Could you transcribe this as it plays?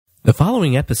The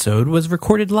following episode was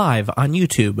recorded live on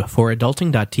YouTube for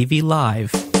Adulting.tv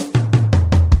Live.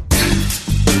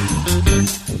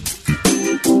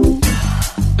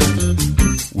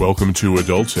 Welcome to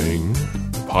Adulting,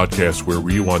 the podcast where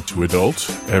we want to adult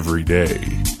every day.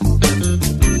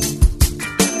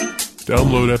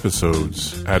 Download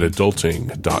episodes at adulting.tv.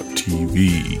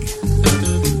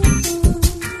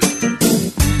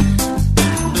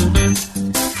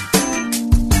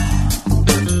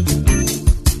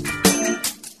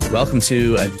 Welcome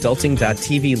to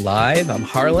Adulting.tv Live. I'm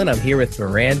Harlan. I'm here with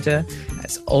Miranda,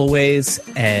 as always,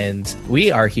 and we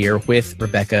are here with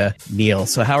Rebecca Neal.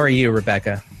 So how are you,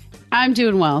 Rebecca? I'm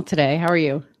doing well today. How are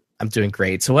you? I'm doing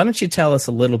great. So why don't you tell us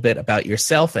a little bit about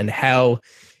yourself and how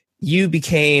you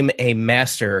became a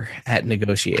master at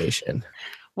negotiation?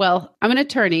 Well, I'm an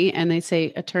attorney, and they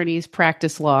say attorneys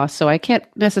practice law, so I can't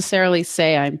necessarily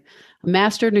say I'm a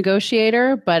master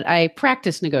negotiator, but I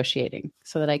practice negotiating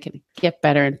so that I can get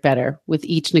better and better with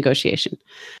each negotiation.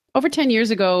 Over 10 years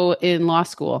ago in law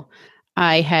school,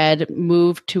 I had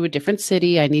moved to a different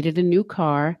city. I needed a new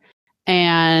car,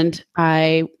 and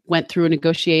I went through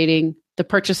negotiating the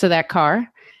purchase of that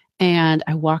car, and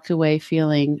I walked away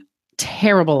feeling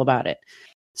terrible about it.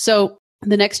 So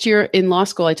the next year in law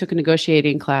school, I took a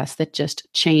negotiating class that just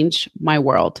changed my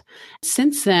world.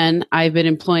 Since then, I've been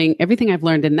employing everything I've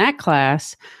learned in that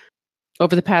class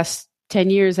over the past 10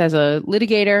 years as a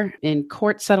litigator in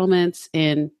court settlements,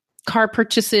 in car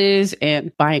purchases,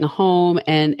 and buying a home,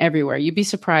 and everywhere. You'd be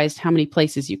surprised how many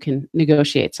places you can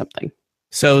negotiate something.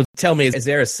 So tell me, is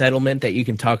there a settlement that you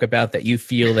can talk about that you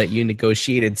feel that you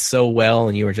negotiated so well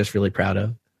and you were just really proud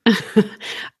of?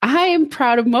 I am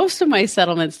proud of most of my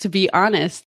settlements, to be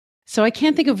honest. So I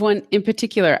can't think of one in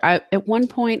particular. At one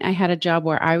point, I had a job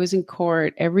where I was in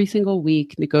court every single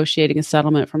week negotiating a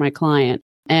settlement for my client,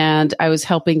 and I was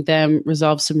helping them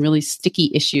resolve some really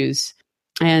sticky issues.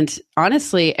 And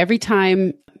honestly, every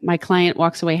time my client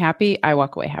walks away happy, I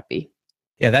walk away happy.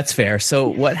 Yeah, that's fair. So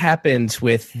what happened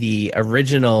with the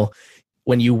original,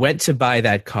 when you went to buy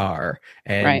that car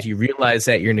and Right. you realized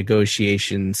that your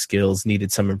negotiation skills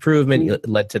needed some improvement, it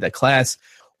led to the class.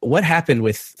 What happened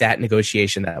with that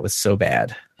negotiation that was so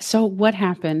bad? So what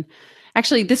happened?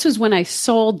 Actually, this was when I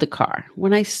sold the car.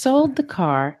 When I sold the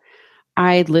car,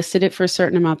 I listed it for a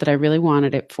certain amount that I really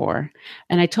wanted it for.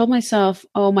 And I told myself,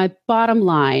 oh, my bottom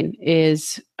line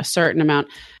is a certain amount.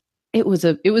 It was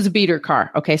a beater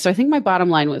car. Okay. So I think my bottom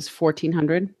line was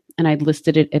 $1,400 and I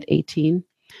listed it at $1,800.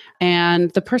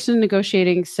 And the person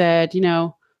negotiating said,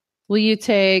 will you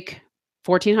take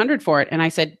 $1,400 for it? And I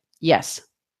said, yes.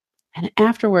 And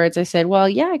afterwards I said, well,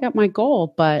 yeah, I got my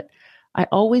goal, but I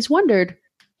always wondered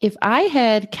if I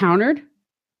had countered,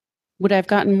 would I have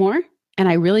gotten more? And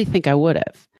I really think I would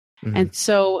have. Mm-hmm. And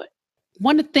so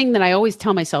one thing that I always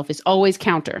tell myself is always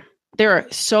counter. There are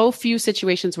so few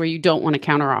situations where you don't want to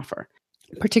counter offer,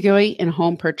 particularly in a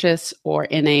home purchase or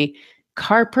in a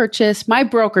car purchase. My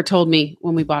broker told me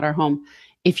when we bought our home,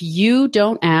 if you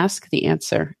don't ask, the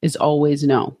answer is always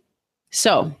no.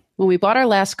 So when we bought our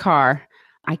last car,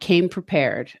 I came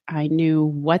prepared. I knew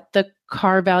what the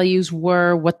car values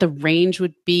were, what the range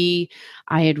would be.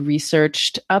 I had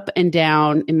researched up and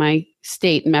down in my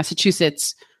state, in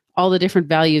Massachusetts, all the different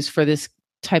values for this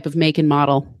type of make and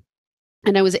model.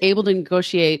 And I was able to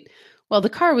negotiate. Well, the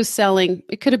car was selling,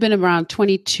 it could have been around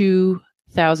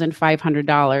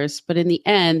 $22,500, but in the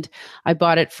end, I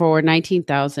bought it for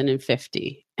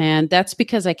 $19,050. And that's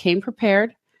because I came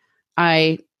prepared.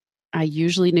 I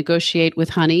usually negotiate with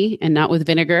honey and not with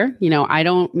vinegar. I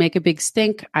don't make a big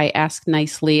stink. I ask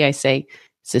nicely. I say,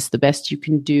 is this the best you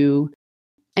can do?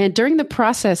 And during the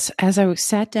process, as I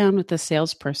sat down with the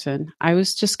salesperson, I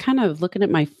was just kind of looking at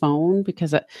my phone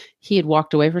because he had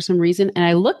walked away for some reason. And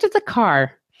I looked at the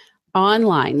car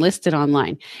online, listed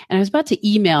online. And I was about to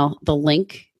email the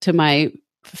link to my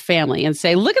family and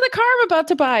say, look at the car I'm about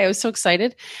to buy. I was so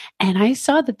excited. And I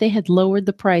saw that they had lowered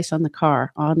the price on the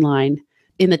car online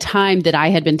in the time that I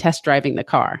had been test driving the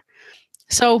car.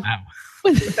 So wow.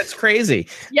 That's crazy.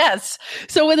 Yes.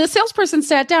 So when the salesperson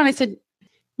sat down, I said,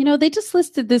 they just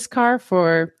listed this car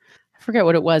for, I forget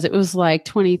what it was. It was like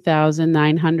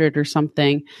 $20,900 or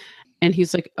something. And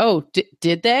he's like, oh,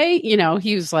 did they?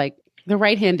 He was like, the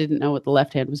right hand didn't know what the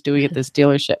left hand was doing at this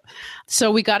dealership.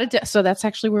 So we got it. So that's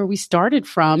actually where we started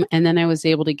from. And then I was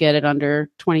able to get it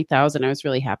under 20,000. I was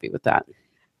really happy with that.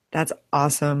 That's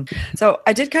awesome. So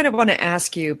I did kind of want to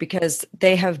ask you, because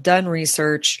they have done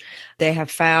research, they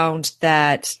have found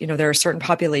that, there are certain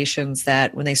populations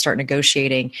that when they start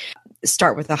negotiating,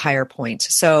 start with a higher point.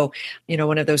 So,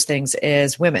 one of those things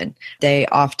is women. They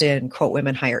often quote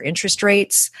women higher interest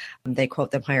rates. They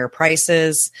quote them higher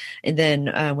prices. And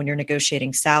then when you're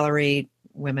negotiating salary,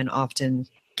 women often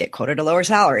get quoted a lower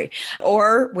salary,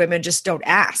 or women just don't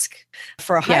ask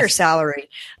for a higher salary.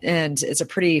 And it's a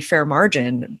pretty fair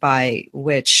margin by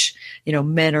which,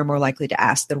 men are more likely to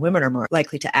ask than women are more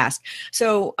likely to ask.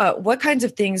 So what kinds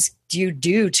of things do you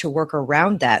do to work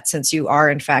around that, since you are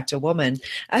in fact a woman?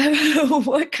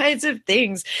 What kinds of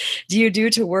things do you do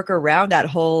to work around that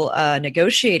whole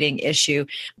negotiating issue?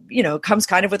 Comes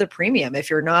kind of with a premium. If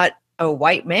you're not a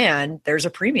white man, there's a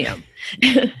premium.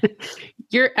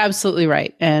 You're absolutely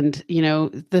right. And,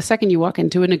 the second you walk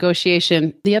into a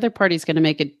negotiation, the other party is going to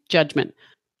make a judgment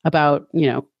about,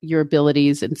 your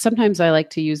abilities. And sometimes I like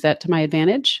to use that to my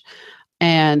advantage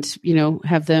and,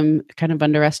 have them kind of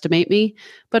underestimate me.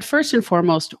 But first and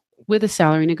foremost, with a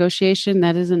salary negotiation,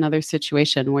 that is another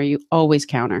situation where you always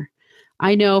counter.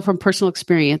 I know from personal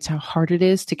experience how hard it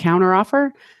is to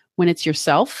counteroffer when it's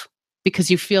yourself, because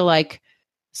you feel like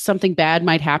something bad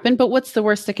might happen. But what's the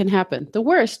worst that can happen? The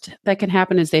worst that can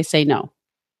happen is they say no,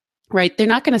 right? They're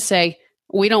not going to say,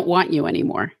 we don't want you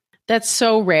anymore. That's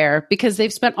so rare because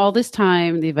they've spent all this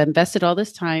time, they've invested all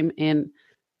this time in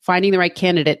finding the right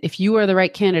candidate. If you are the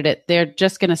right candidate, they're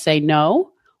just going to say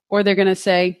no, or they're going to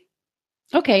say,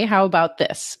 okay, how about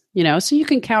this? So you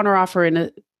can counteroffer in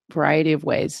a variety of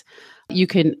ways. You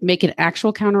can make an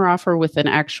actual counteroffer with an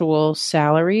actual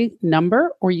salary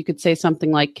number, or you could say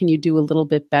something like, can you do a little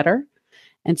bit better,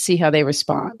 and see how they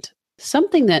respond.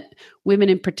 Something that women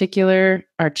in particular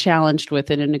are challenged with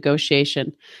in a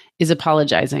negotiation is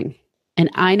apologizing. And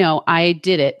I know I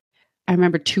did it. I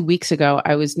remember 2 weeks ago,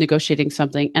 I was negotiating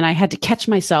something and I had to catch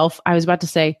myself. I was about to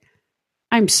say,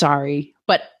 I'm sorry,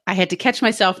 but I had to catch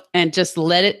myself and just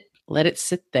let it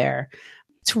sit there.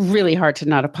 It's really hard to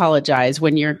not apologize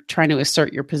when you're trying to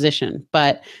assert your position,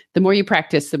 but the more you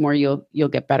practice, the more you'll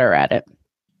get better at it.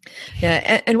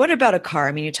 Yeah. And what about a car?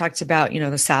 I mean, you talked about,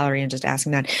 the salary and just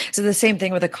asking that. So the same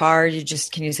thing with a car,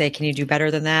 can you do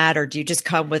better than that? Or do you just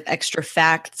come with extra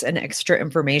facts and extra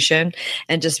information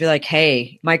and just be like,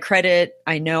 hey, my credit,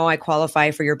 I know I qualify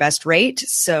for your best rate.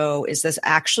 So is this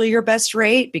actually your best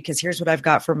rate? Because here's what I've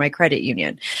got from my credit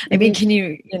union. I mean, can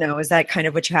you, is that kind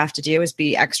of what you have to do, is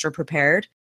be extra prepared?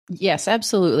 Yes,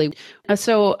 absolutely.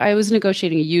 So I was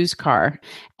negotiating a used car,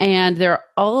 and there are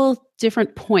all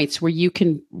different points where you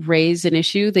can raise an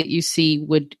issue that you see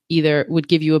would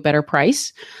give you a better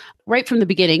price. Right from the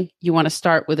beginning, you want to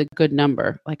start with a good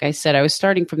number. Like I said, I was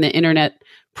starting from the internet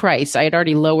price. I had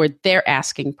already lowered their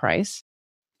asking price.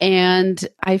 And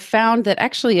I found that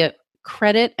actually a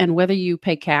credit, and whether you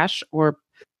pay cash or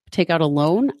take out a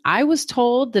loan, I was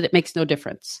told that it makes no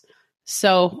difference.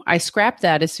 So I scrapped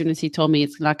that as soon as he told me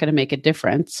it's not going to make a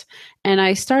difference. And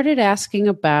I started asking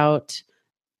about,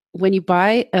 when you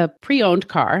buy a pre-owned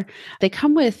car, they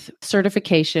come with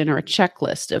certification or a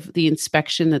checklist of the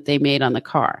inspection that they made on the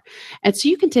car. And so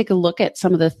you can take a look at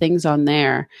some of the things on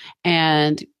there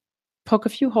and poke a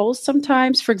few holes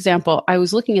sometimes. For example, I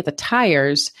was looking at the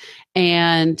tires,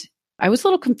 and I was a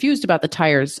little confused about the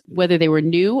tires, whether they were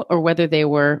new or whether they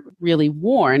were really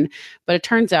worn, but it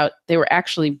turns out they were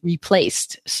actually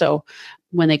replaced. So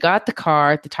when they got the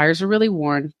car, the tires were really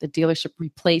worn. The dealership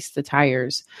replaced the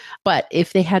tires. But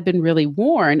if they had been really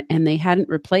worn and they hadn't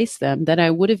replaced them, then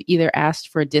I would have either asked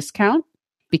for a discount,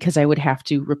 because I would have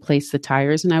to replace the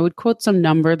tires, and I would quote some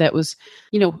number that was,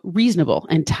 reasonable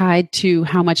and tied to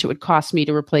how much it would cost me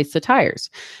to replace the tires.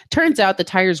 Turns out the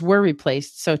tires were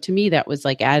replaced. So to me, that was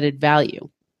like added value.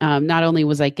 Not only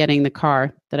was I getting the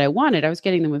car that I wanted, I was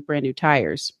getting them with brand new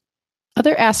tires.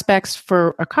 Other aspects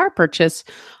for a car purchase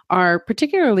are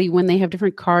particularly when they have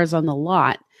different cars on the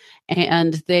lot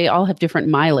and they all have different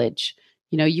mileage.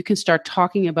 You can start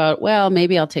talking about, well,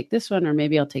 maybe I'll take this one or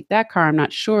maybe I'll take that car. I'm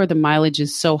not sure. The mileage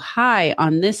is so high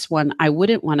on this one. I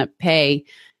wouldn't want to pay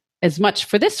as much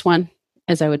for this one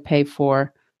as I would pay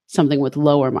for something with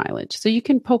lower mileage. So you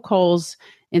can poke holes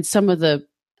in some of the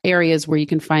areas where you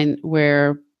can find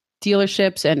where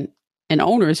dealerships and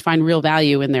owners find real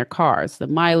value in their cars, the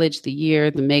mileage, the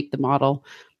year, the make, the model,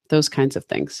 those kinds of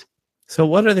things. So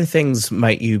what other things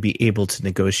might you be able to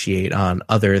negotiate on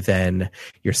other than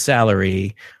your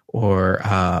salary or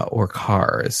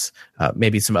cars?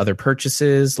 Maybe some other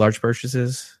purchases, large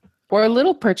purchases? Or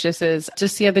little purchases.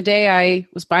 Just the other day, I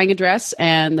was buying a dress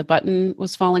and the button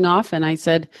was falling off. And I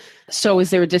said, so is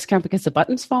there a discount because the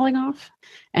button's falling off?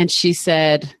 And she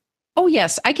said, oh,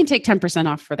 yes, I can take 10%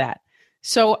 off for that.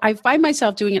 So I find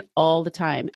myself doing it all the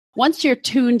time. Once you're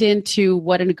tuned into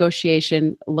what a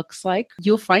negotiation looks like,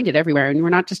 you'll find it everywhere. And we're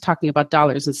not just talking about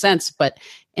dollars and cents, but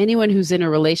anyone who's in a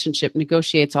relationship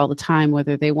negotiates all the time,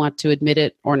 whether they want to admit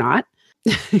it or not.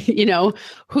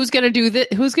 Who's going to do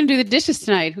the dishes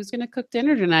tonight? Who's going to cook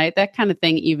dinner tonight? That kind of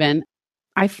thing. Even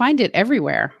I find it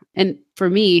everywhere. And for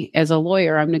me, as a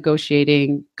lawyer, I'm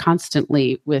negotiating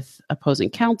constantly with opposing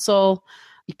counsel.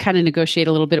 You kind of negotiate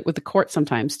a little bit with the court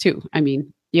sometimes too. I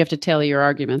mean, you have to tailor your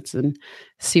arguments and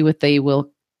see what they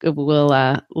will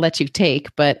let you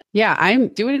take. But yeah, I'm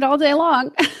doing it all day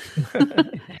long.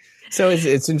 So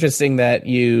it's interesting that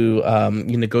you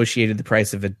negotiated the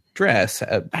price of a dress.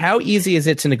 How easy is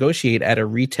it to negotiate at a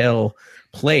retail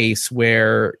place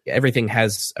where everything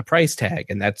has a price tag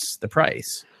and that's the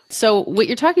price? So what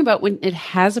you're talking about when it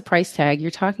has a price tag,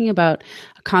 you're talking about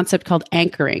a concept called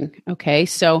anchoring. Okay,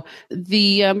 so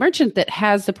the merchant that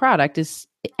has the product is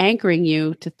anchoring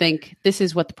you to think this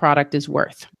is what the product is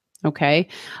worth. Okay,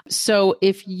 so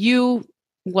if you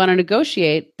want to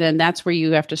negotiate, then that's where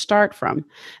you have to start from.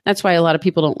 That's why a lot of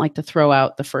people don't like to throw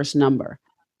out the first number.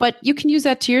 But you can use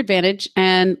that to your advantage.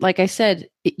 And like I said,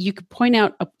 you could point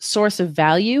out a source of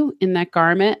value in that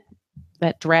garment,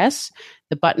 that dress,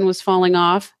 the button was falling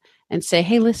off, and say,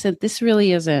 hey, listen, this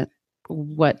really isn't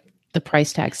what the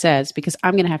price tag says because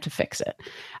I'm going to have to fix it.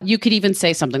 You could even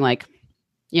say something like,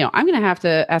 I'm going to have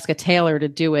to ask a tailor to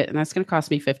do it, and that's going to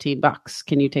cost me $15.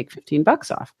 Can you take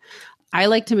 $15 off? I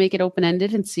like to make it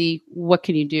open-ended and see what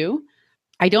can you do.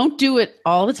 I don't do it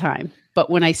all the time, but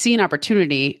when I see an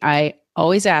opportunity, I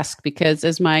always ask because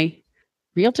as my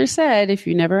realtor said, if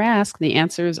you never ask, the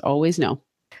answer is always no.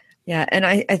 Yeah. And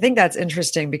I think that's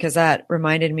interesting because that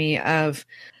reminded me of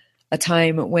a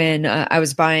time when I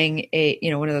was buying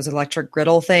one of those electric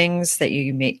griddle things that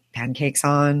you make pancakes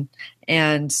on.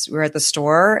 And we were at the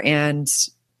store and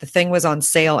the thing was on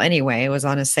sale anyway. It was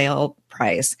on a sale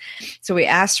price. So we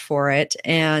asked for it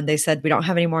and they said, we don't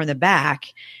have any more in the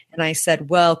back. And I said,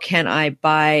 well, can I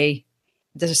buy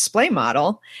the display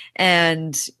model?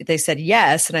 And they said,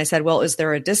 yes. And I said, well, is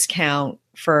there a discount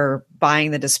for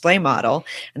buying the display model?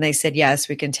 And they said, yes,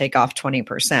 we can take off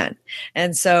 20%.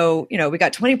 And so, we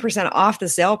got 20% off the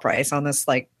sale price on this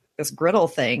griddle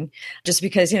thing, just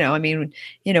because,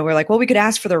 we're like, well, we could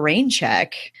ask for the rain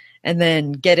check and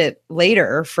then get it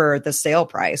later for the sale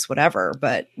price, whatever.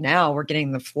 But now we're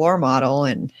getting the floor model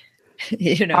and,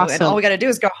 awesome. And all we got to do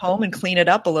is go home and clean it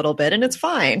up a little bit and it's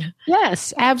fine.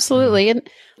 Yes, absolutely. And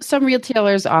some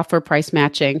retailers offer price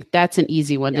matching. That's an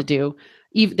easy one to do.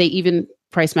 They even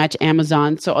price match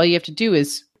Amazon. So all you have to do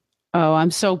is, I'm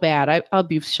so bad. I'll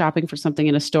be shopping for something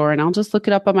in a store and I'll just look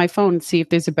it up on my phone and see if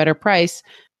there's a better price.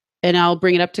 And I'll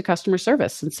bring it up to customer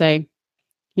service and say,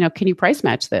 can you price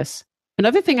match this?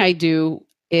 Another thing I do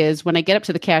is when I get up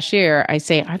to the cashier, I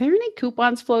say, are there any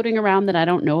coupons floating around that I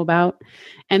don't know about?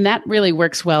 And that really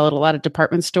works well at a lot of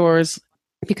department stores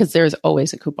because there's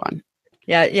always a coupon.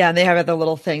 Yeah. And they have the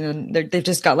little thing and they've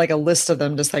just got a list of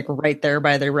them just right there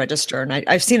by their register. And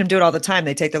I've seen them do it all the time.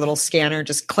 They take their little scanner,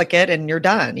 just click it and you're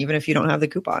done, even if you don't have the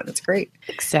coupon. It's great.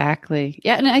 Exactly.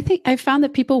 Yeah. And I think I found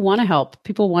that people want to help.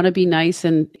 People want to be nice.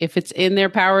 And if it's in their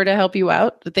power to help you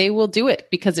out, they will do it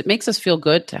because it makes us feel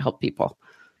good to help people.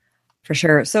 For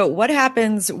sure. So what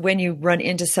happens when you run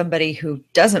into somebody who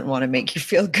doesn't want to make you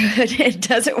feel good and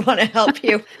doesn't want to help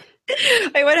you?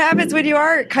 What happens when you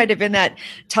are kind of in that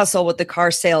tussle with the car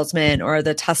salesman or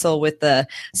the tussle with the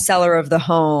seller of the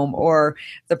home or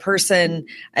the person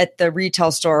at the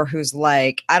retail store who's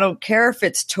like, I don't care if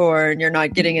it's torn, you're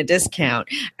not getting a discount.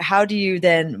 How do you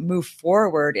then move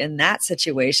forward in that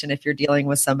situation if you're dealing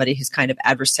with somebody who's kind of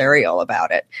adversarial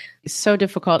about it? It's so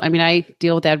difficult. I mean, I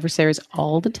deal with adversaries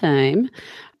all the time.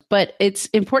 But it's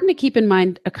important to keep in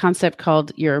mind a concept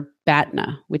called your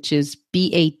BATNA, which is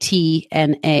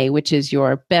BATNA, which is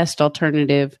your best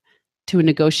alternative to a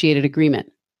negotiated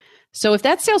agreement. So if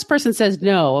that salesperson says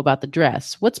no about the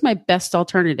dress, what's my best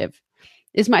alternative?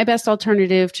 Is my best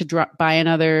alternative to buy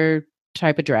another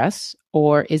type of dress?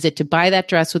 Or is it to buy that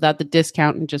dress without the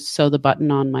discount and just sew the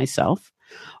button on myself?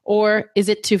 Or is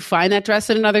it to find that dress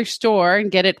at another store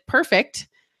and get it perfect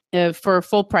for a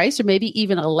full price or maybe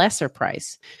even a lesser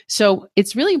price? So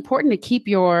it's really important to keep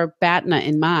your BATNA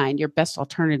in mind, your best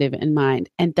alternative in mind.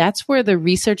 And that's where the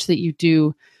research that you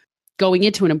do going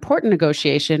into an important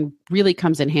negotiation really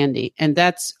comes in handy. And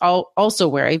that's also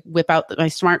where I whip out my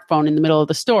smartphone in the middle of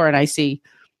the store and I see,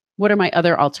 what are my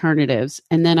other alternatives?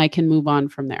 And then I can move on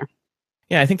from there.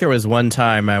 Yeah, I think there was one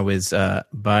time I was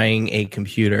buying a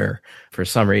computer for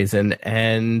some reason,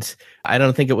 and I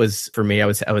don't think it was for me. I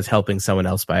was helping someone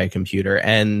else buy a computer,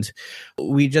 and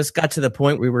we just got to the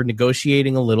point we were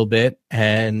negotiating a little bit,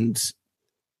 and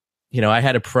I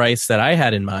had a price that I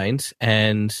had in mind,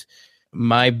 and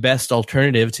my best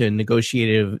alternative to a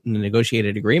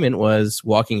negotiated agreement was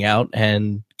walking out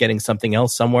and getting something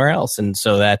else somewhere else. And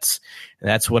so that's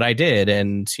what I did.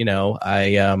 And,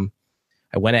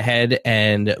 I went ahead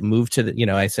and moved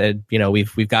to I said,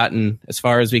 we've gotten as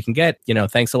far as we can get,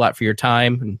 thanks a lot for your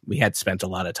time. And we had spent a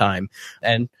lot of time,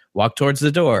 and walked towards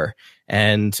the door.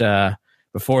 And,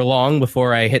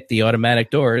 before I hit the automatic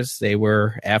doors, they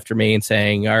were after me and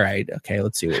saying, all right, okay,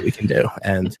 let's see what we can do.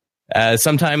 And,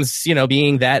 sometimes,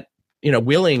 being that,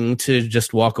 willing to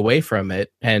just walk away from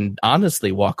it and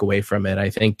honestly walk away from it, I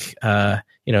think,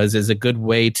 is a good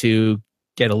way to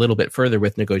get a little bit further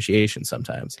with negotiation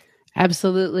sometimes.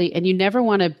 Absolutely. And you never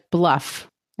want to bluff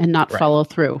and not follow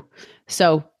through.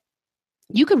 So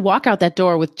you could walk out that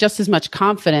door with just as much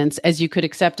confidence as you could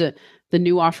accept the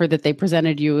new offer that they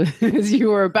presented you as you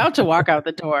were about to walk out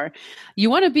the door. You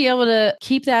want to be able to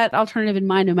keep that alternative in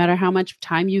mind, no matter how much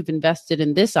time you've invested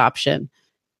in this option.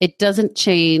 It doesn't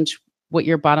change what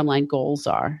your bottom line goals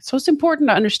are. So it's important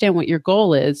to understand what your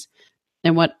goal is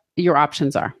and what your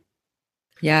options are.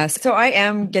 Yes. So I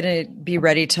am going to be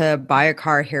ready to buy a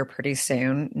car here pretty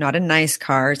soon. Not a nice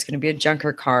car. It's going to be a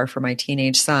junker car for my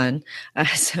teenage son.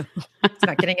 So it's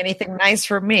not getting anything nice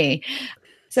for me.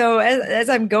 So as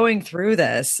I'm going through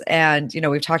this, and,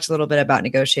 we've talked a little bit about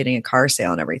negotiating a car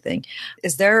sale and everything.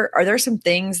 Are there some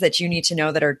things that you need to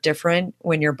know that are different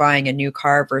when you're buying a new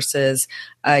car versus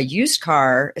a used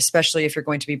car, especially if you're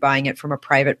going to be buying it from a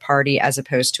private party as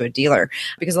opposed to a dealer?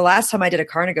 Because the last time I did a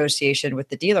car negotiation with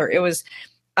the dealer, it was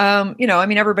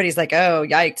everybody's like, oh,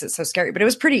 yikes, it's so scary. But it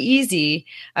was pretty easy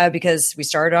because we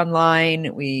started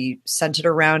online. We sent it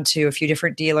around to a few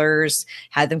different dealers,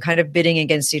 had them kind of bidding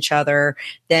against each other.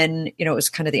 Then, it was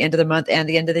kind of the end of the month and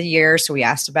the end of the year. So we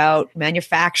asked about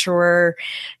manufacturer,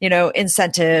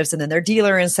 incentives, and then their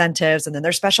dealer incentives, and then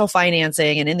their special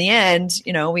financing. And in the end,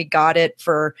 we got it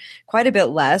for quite a bit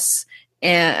less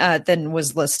than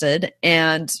was listed,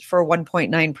 and for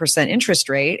 1.9% interest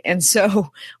rate. And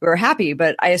so we were happy,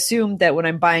 but I assumed that when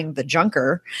I'm buying the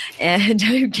junker and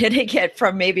I'm getting it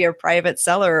from maybe a private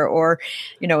seller or,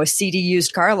 a seedy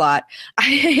used car lot,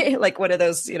 I like one of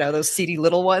those, those seedy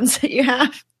little ones that you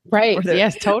have. Right.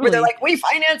 Yes, totally. Where they're like, we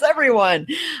finance everyone.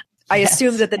 I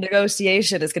assume that the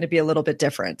negotiation is going to be a little bit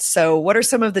different. So what are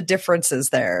some of the differences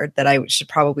there that I should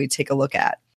probably take a look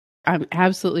at? I'm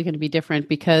absolutely going to be different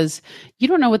because you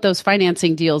don't know what those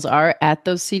financing deals are at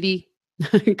those CD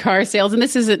car sales. And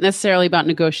this isn't necessarily about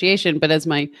negotiation, but as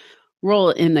my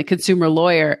role in the consumer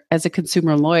lawyer,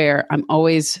 I'm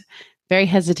always very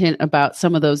hesitant about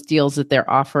some of those deals that they're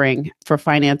offering for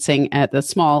financing at the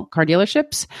small car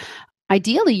dealerships.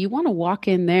 Ideally, you want to walk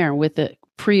in there with a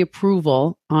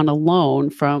pre-approval on a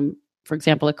loan from, for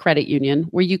example, a credit union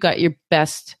where you got your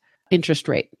best interest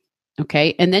rate.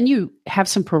 Okay. And then you have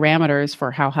some parameters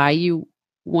for how high you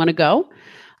want to go.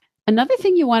 Another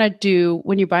thing you want to do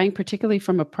when you're buying, particularly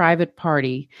from a private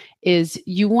party, is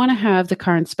you want to have the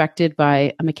car inspected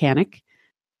by a mechanic.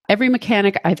 Every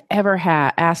mechanic I've ever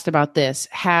asked about this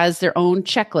has their own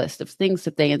checklist of things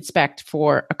that they inspect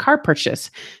for a car purchase.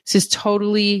 This is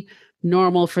totally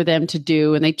normal for them to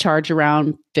do, and they charge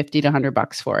around $50 to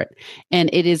 $100 for it. And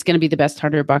it is going to be the best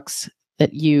 $100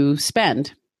 that you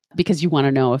spend, because you want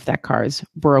to know if that car is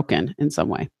broken in some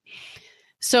way.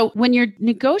 So when you're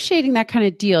negotiating that kind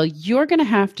of deal, you're going to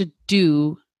have to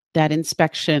do that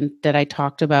inspection that I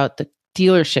talked about the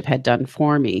dealership had done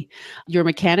for me. Your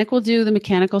mechanic will do the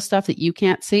mechanical stuff that you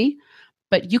can't see,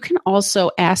 but you can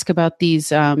also ask about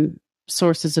these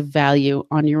sources of value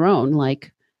on your own,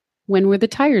 like when were the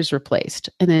tires replaced?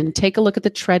 And then take a look at the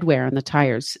tread wear on the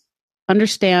tires.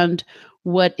 Understand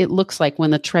what it looks like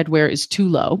when the tread wear is too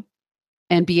low,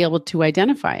 and be able to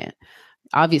identify it.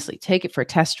 Obviously, take it for a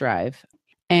test drive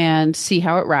and see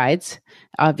how it rides.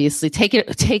 Obviously, take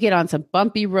it on some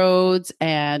bumpy roads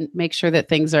and make sure that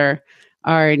things are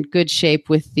in good shape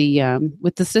with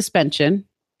the suspension.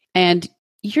 And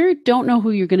you don't know who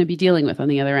you're going to be dealing with on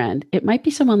the other end. It might be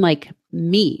someone like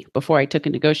me before I took a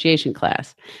negotiation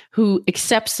class who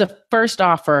accepts the first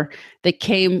offer that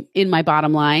came in my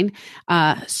bottom line.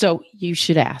 So you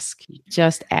should ask.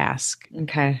 Just ask.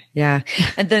 Okay. Yeah.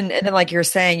 And then like you're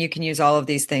saying, you can use all of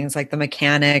these things like the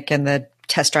mechanic and the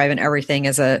test drive and everything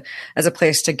as a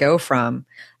place to go from.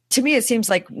 To me, it seems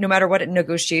like no matter what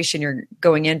negotiation you're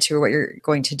going into or what you're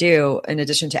going to do, in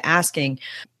addition to asking,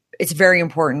 it's very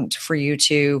important for you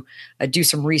to do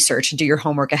some research and do your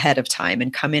homework ahead of time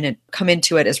and come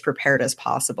into it as prepared as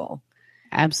possible.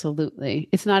 Absolutely.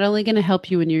 It's not only going to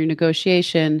help you in your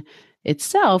negotiation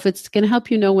itself, it's going to help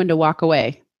you know when to walk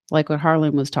away, like what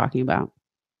Harlan was talking about.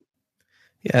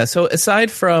 Yeah. So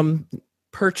aside from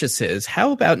purchases,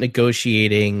 how about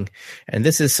negotiating? And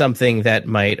this is something that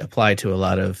might apply to a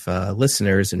lot of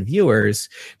listeners and viewers,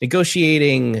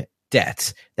 negotiating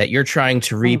debt that you're trying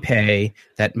to repay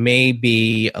that may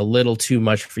be a little too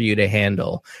much for you to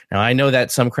handle. Now, I know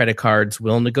that some credit cards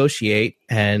will negotiate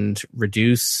and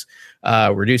reduce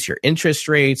your interest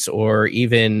rates, or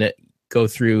even go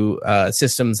through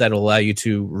systems that will allow you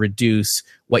to reduce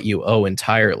what you owe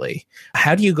entirely.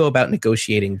 How do you go about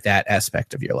negotiating that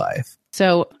aspect of your life?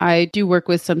 So I do work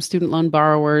with some student loan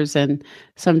borrowers and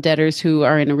some debtors who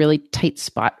are in a really tight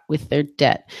spot with their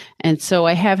debt. And so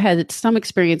I have had some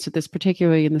experience with this,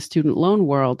 particularly in the student loan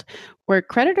world, where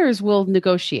creditors will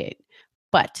negotiate.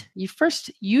 But you first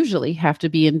usually have to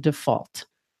be in default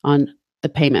on the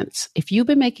payments. If you've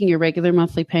been making your regular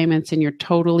monthly payments and you're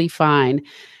totally fine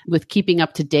with keeping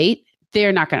up to date,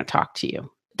 they're not going to talk to you.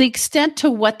 The extent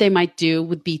to what they might do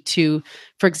would be to,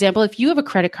 for example, if you have a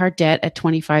credit card debt at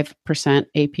 25%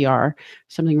 APR,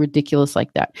 something ridiculous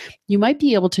like that, you might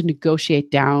be able to negotiate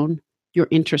down your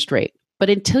interest rate. But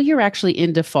until you're actually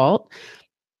in default,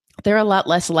 they're a lot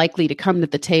less likely to come to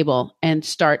the table and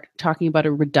start talking about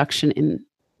a reduction in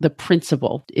the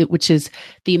principal, which is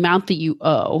the amount that you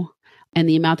owe and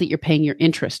the amount that you're paying your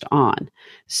interest on.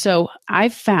 So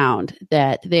I've found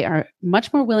that they are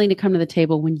much more willing to come to the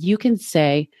table when you can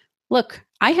say, look,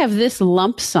 I have this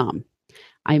lump sum.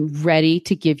 I'm ready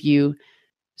to give you.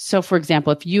 So for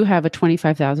example, if you have a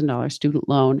 $25,000 student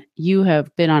loan, you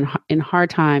have been in hard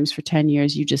times for 10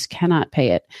 years, you just cannot pay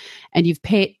it. And you've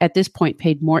at this point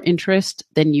paid more interest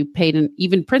than you paid in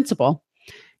even principal.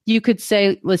 You could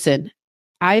say, listen,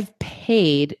 I've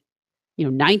paid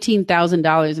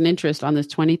 $19,000 in interest on this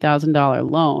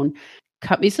 $20,000 loan.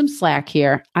 Cut me some slack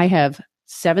here. I have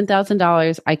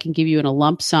 $7,000 I can give you in a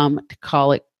lump sum to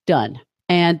call it done.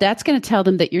 And that's going to tell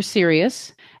them that you're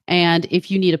serious. And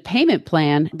if you need a payment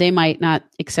plan, they might not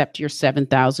accept your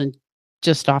 $7,000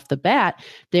 just off the bat.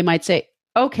 They might say,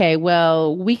 okay,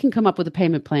 well, we can come up with a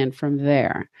payment plan from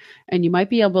there. And you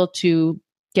might be able to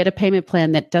get a payment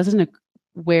plan that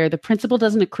where the principal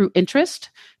doesn't accrue interest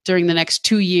during the next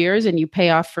 2 years, and you pay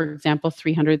off, for example,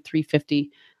 $300, $350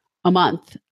 a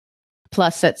month,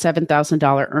 plus that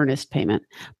 $7,000 earnest payment.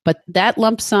 But that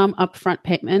lump sum upfront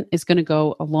payment is going to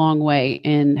go a long way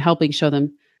in helping show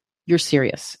them you're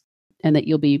serious and that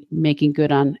you'll be making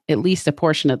good on at least a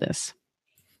portion of this.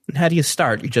 And how do you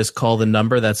start? You just call the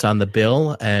number that's on the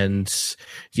bill, and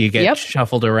do you get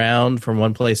shuffled around from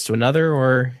one place to another,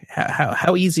 or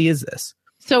how easy is this?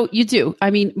 So you do. I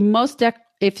mean,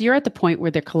 if you're at the point where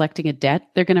they're collecting a debt,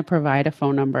 they're going to provide a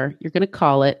phone number. You're going to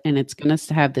call it, and it's going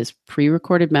to have this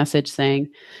pre-recorded message saying,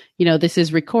 this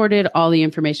is recorded. All the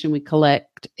information we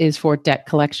collect is for debt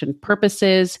collection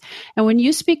purposes. And when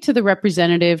you speak to the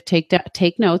representative, take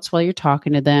notes while you're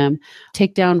talking to them.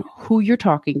 Take down who you're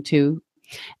talking to,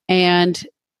 and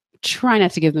try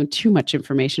not to give them too much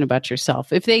information about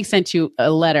yourself. If they sent you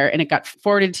a letter and it got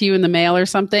forwarded to you in the mail or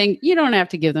something, you don't have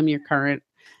to give them your current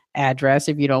address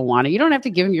if you don't want it. You don't have to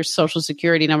give them your social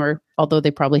security number, although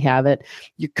they probably have it,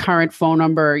 your current phone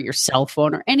number, your cell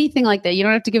phone, or anything like that. You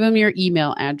don't have to give them your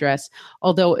email address.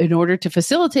 Although in order to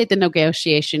facilitate the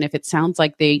negotiation, if it sounds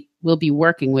like they will be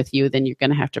working with you, then you're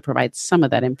going to have to provide some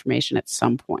of that information at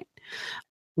some point.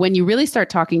 When you really start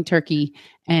talking turkey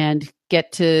and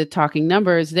get to talking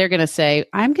numbers, they're going to say,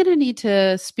 I'm going to need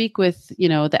to speak with,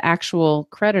 the actual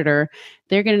creditor.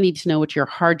 They're going to need to know what your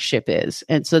hardship is.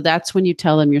 And so that's when you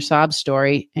tell them your sob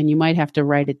story, and you might have to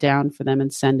write it down for them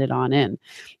and send it on in.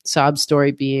 Sob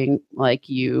story being like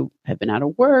you have been out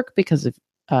of work because of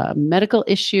a medical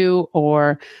issue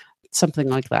or something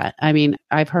like that. I mean,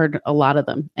 I've heard a lot of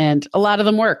them, and a lot of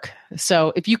them work.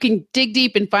 So if you can dig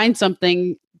deep and find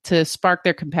something to spark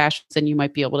their compassion, then you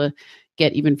might be able to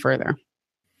get even further.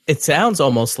 It sounds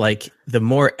almost like the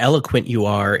more eloquent you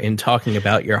are in talking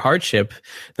about your hardship,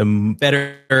 the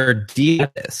better deal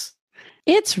it is.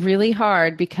 It's really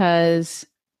hard because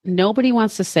nobody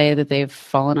wants to say that they've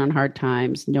fallen on hard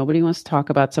times. Nobody wants to talk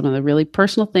about some of the really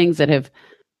personal things that have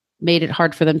made it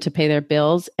hard for them to pay their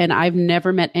bills. And I've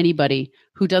never met anybody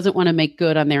who doesn't want to make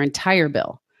good on their entire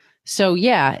bill. So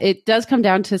yeah, it does come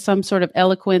down to some sort of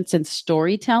eloquence and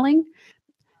storytelling.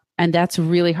 And that's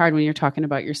really hard when you're talking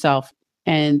about yourself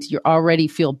and you already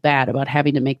feel bad about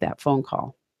having to make that phone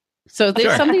call. So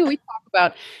there's something we talk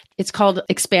about. It's called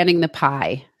expanding the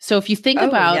pie. So if you think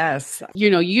about,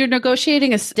 you're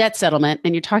negotiating a debt settlement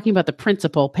and you're talking about the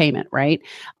principal payment, right?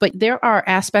 But there are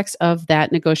aspects of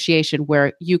that negotiation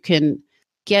where you can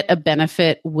get a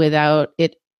benefit without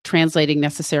it translating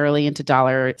necessarily into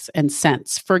dollars and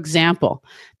cents. For example,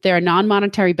 there are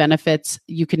non-monetary benefits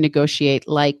you can negotiate,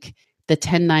 like the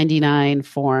 1099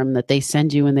 form that they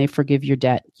send you when they forgive your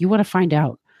debt. You want to find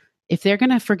out if they're going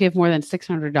to forgive more than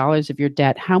 $600 of your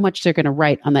debt, how much they're going to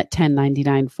write on that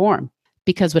 1099 form.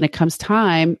 Because when it comes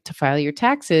time to file your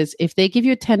taxes, if they give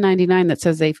you a 1099 that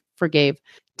says they forgave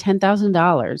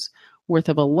 $10,000 worth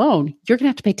of a loan, you're going to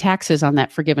have to pay taxes on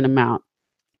that forgiven amount.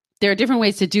 There are different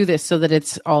ways to do this so that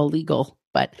it's all legal.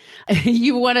 But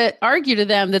you want to argue to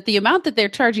them that the amount that they're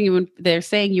charging you and they're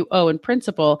saying you owe in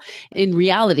principal, in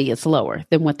reality, it's lower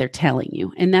than what they're telling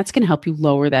you. And that's going to help you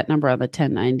lower that number on the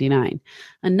 1099.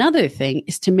 Another thing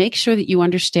is to make sure that you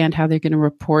understand how they're going to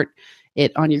report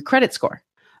it on your credit score.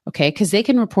 Okay, because they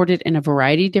can report it in a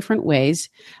variety of different ways.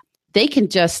 They can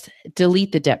just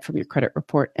delete the debt from your credit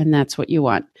report, and that's what you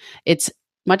want. It's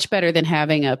much better than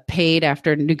having a paid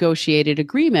after negotiated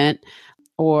agreement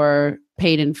or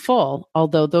paid in full,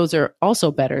 although those are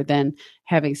also better than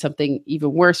having something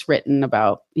even worse written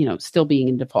about, still being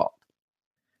in default.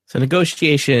 So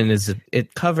negotiation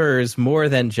it covers more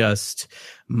than just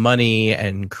money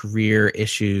and career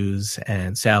issues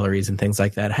and salaries and things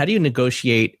like that. How do you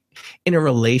negotiate in a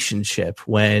relationship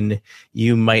when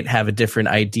you might have a different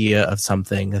idea of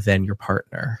something than your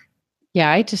partner?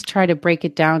 Yeah, I just try to break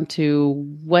it down to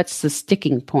what's the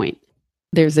sticking point.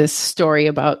 There's this story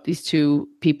about these two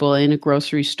people in a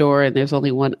grocery store and there's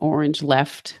only one orange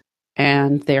left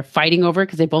and they're fighting over it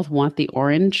because they both want the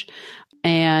orange.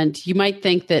 And you might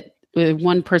think that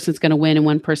one person's going to win and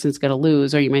one person's going to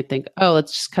lose, or you might think, oh,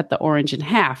 let's just cut the orange in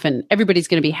half and everybody's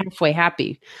going to be halfway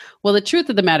happy. Well, the truth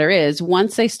of the matter is,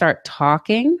 once they start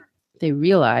talking, they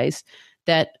realize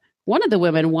that one of the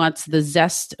women wants the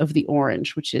zest of the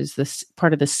orange, which is this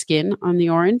part of the skin on the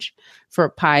orange, for a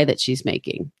pie that she's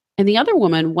making. And the other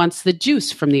woman wants the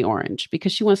juice from the orange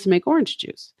because she wants to make orange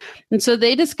juice. And so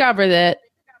they discover that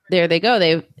there they go.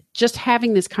 They just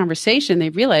having this conversation, they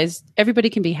realize everybody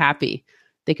can be happy.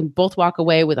 They can both walk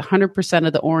away with 100%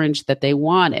 of the orange that they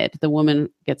wanted. The woman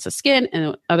gets the skin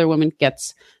and the other woman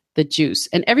gets the juice,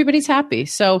 and everybody's happy.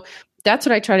 So that's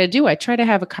what I try to do. I try to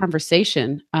have a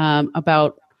conversation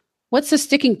about what's the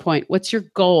sticking point? What's your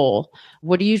goal?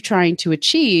 What are you trying to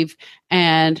achieve?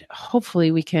 And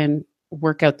hopefully we can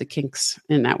work out the kinks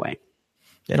in that way.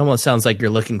 It almost sounds like you're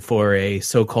looking for a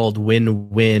so-called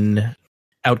win-win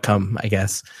outcome, I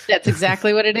guess. That's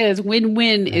exactly what it is.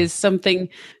 Win-win is something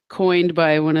coined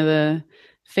by one of the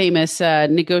famous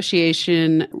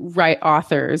negotiation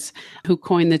authors who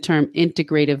coined the term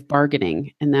integrative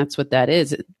bargaining. And that's what that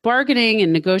is. Bargaining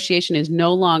and negotiation is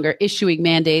no longer issuing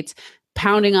mandates,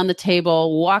 pounding on the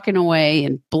table, walking away,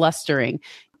 and blustering.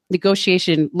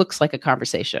 Negotiation looks like a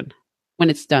conversation when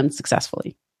it's done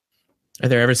successfully. Are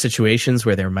there ever situations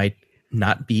where there might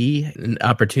not be an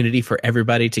opportunity for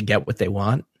everybody to get what they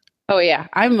want? Oh, yeah.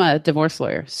 I'm a divorce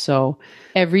lawyer. So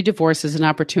every divorce is an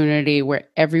opportunity where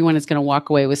everyone is going to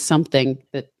walk away with something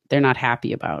that they're not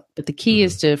happy about. But the key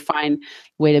is to find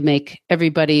a way to make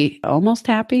everybody almost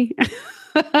happy,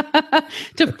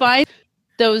 to find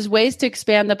those ways to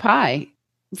expand the pie.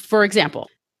 For example,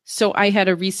 so I had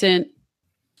a recent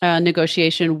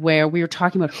negotiation where we were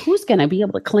talking about who's going to be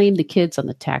able to claim the kids on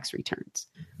the tax returns.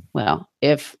 Well,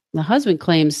 if the husband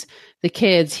claims the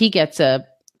kids, he gets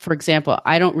for example,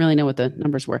 I don't really know what the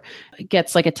numbers were,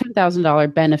 gets like a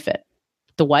 $10,000 benefit.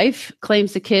 The wife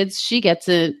claims the kids, she gets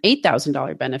an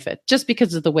 $8,000 benefit just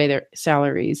because of the way their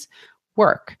salaries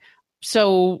work.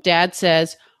 So dad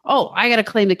says, oh, I got to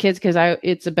claim the kids because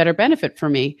it's a better benefit for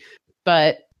me.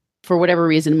 But for whatever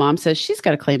reason, mom says she's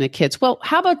got to claim the kids. Well,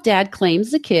 how about dad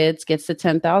claims the kids, gets the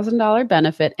 $10,000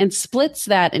 benefit, and splits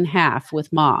that in half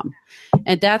with mom?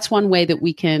 And that's one way that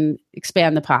we can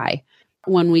expand the pie.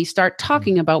 When we start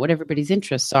talking about what everybody's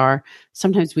interests are,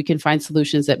 sometimes we can find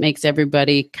solutions that makes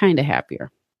everybody kind of happier.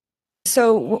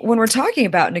 So when we're talking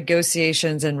about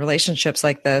negotiations and relationships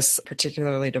like this,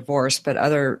 particularly divorce, but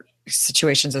other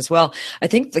situations as well, I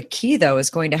think the key, though,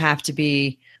 is going to have to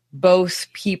be both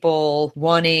people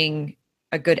wanting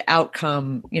a good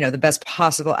outcome, the best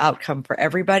possible outcome for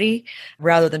everybody,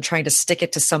 rather than trying to stick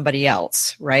it to somebody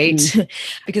else, right? Mm-hmm.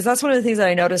 Because that's one of the things that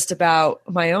I noticed about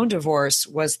my own divorce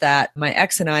was that my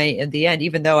ex and I, in the end,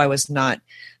 even though I was not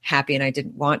happy and I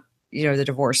didn't want, the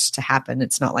divorce to happen,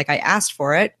 it's not like I asked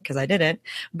for it because I didn't.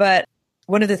 But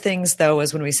one of the things, though,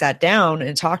 was when we sat down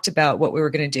and talked about what we were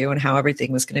going to do and how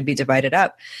everything was going to be divided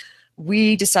up,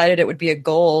 we decided it would be a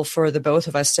goal for the both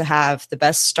of us to have the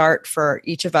best start for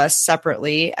each of us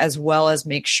separately, as well as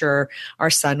make sure our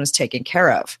son was taken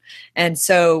care of. And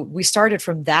so we started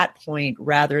from that point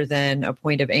rather than a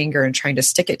point of anger and trying to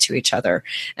stick it to each other.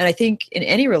 And I think in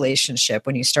any relationship,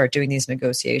 when you start doing these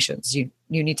negotiations, you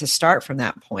need to start from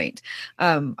that point.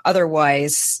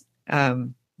 Otherwise,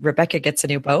 Rebecca gets a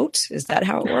new boat. Is that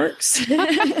how it works?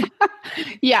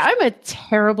 Yeah, I'm a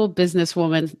terrible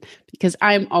businesswoman because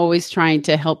I'm always trying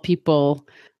to help people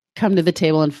come to the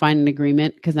table and find an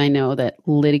agreement, because I know that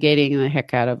litigating the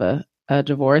heck out of a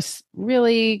divorce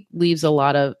really leaves a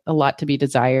lot to be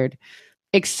desired,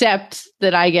 except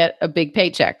that I get a big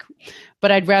paycheck.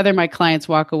 But I'd rather my clients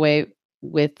walk away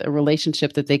with a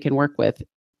relationship that they can work with,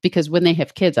 because when they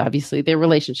have kids, obviously their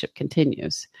relationship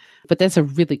continues. But that's a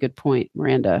really good point,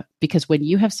 Miranda, because when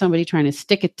you have somebody trying to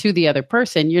stick it to the other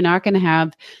person, you're not going to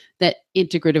have that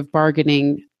integrative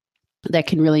bargaining that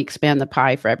can really expand the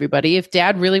pie for everybody. If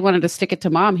dad really wanted to stick it to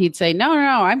mom, he'd say, no,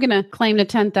 I'm going to claim the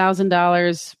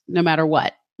 $10,000 no matter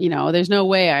what. There's no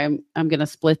way I'm going to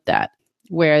split that.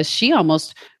 Whereas she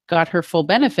almost got her full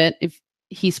benefit if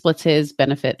he splits his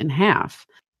benefit in half.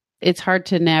 It's hard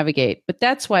to navigate. But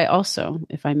that's why also,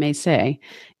 if I may say,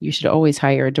 you should always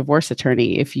hire a divorce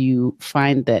attorney if you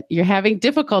find that you're having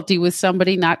difficulty with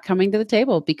somebody not coming to the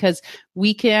table, because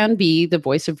we can be the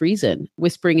voice of reason,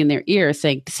 whispering in their ear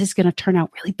saying, this is going to turn out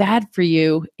really bad for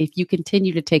you if you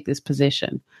continue to take this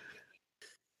position.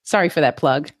 Sorry for that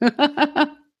plug.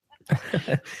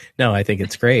 No, I think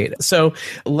it's great. So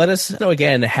let us know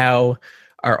again how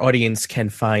our audience can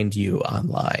find you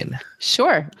online.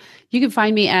 Sure. You can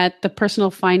find me at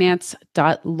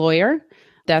thepersonalfinance.lawyer.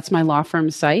 That's my law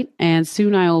firm site. And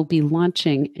soon I will be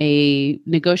launching a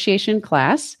negotiation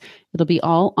class. It'll be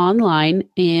all online,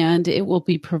 and it will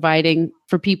be providing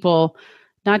for people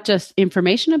not just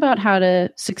information about how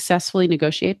to successfully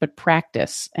negotiate, but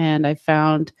practice. And I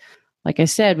found, like I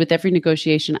said, with every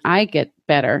negotiation, I get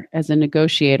better as a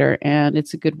negotiator, and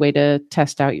it's a good way to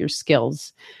test out your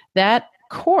skills. That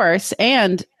course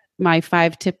and my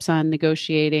 5 tips on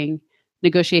negotiation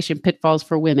pitfalls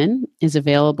for women is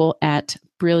available at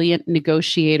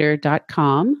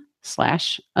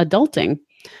brilliantnegotiator.com/adulting.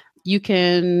 You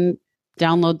can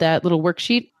download that little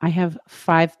worksheet. I have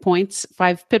 5 points,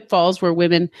 5 pitfalls where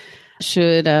women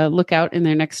should look out in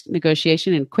their next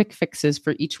negotiation, and quick fixes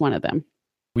for each one of them.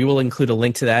 We will include a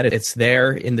link to that. It's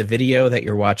there in the video that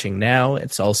you're watching now.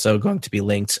 It's also going to be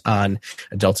linked on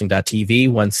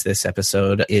adulting.tv once this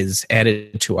episode is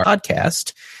added to our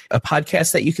podcast, a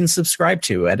podcast that you can subscribe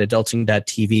to at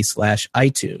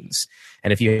adulting.tv/iTunes.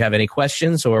 And if you have any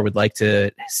questions or would like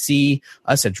to see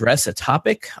us address a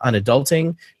topic on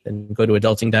adulting, then go to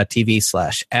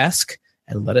adulting.tv/ask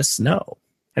and let us know.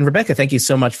 And Rebecca, thank you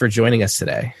so much for joining us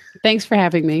today. Thanks for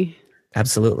having me.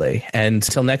 Absolutely. And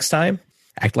until next time,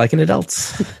 act like an adult.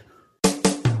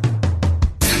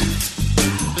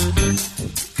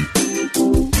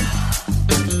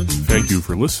 Thank you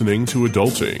for listening to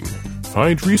Adulting.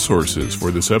 Find resources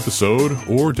for this episode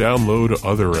or download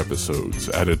other episodes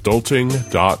at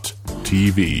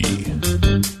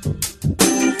adulting.tv.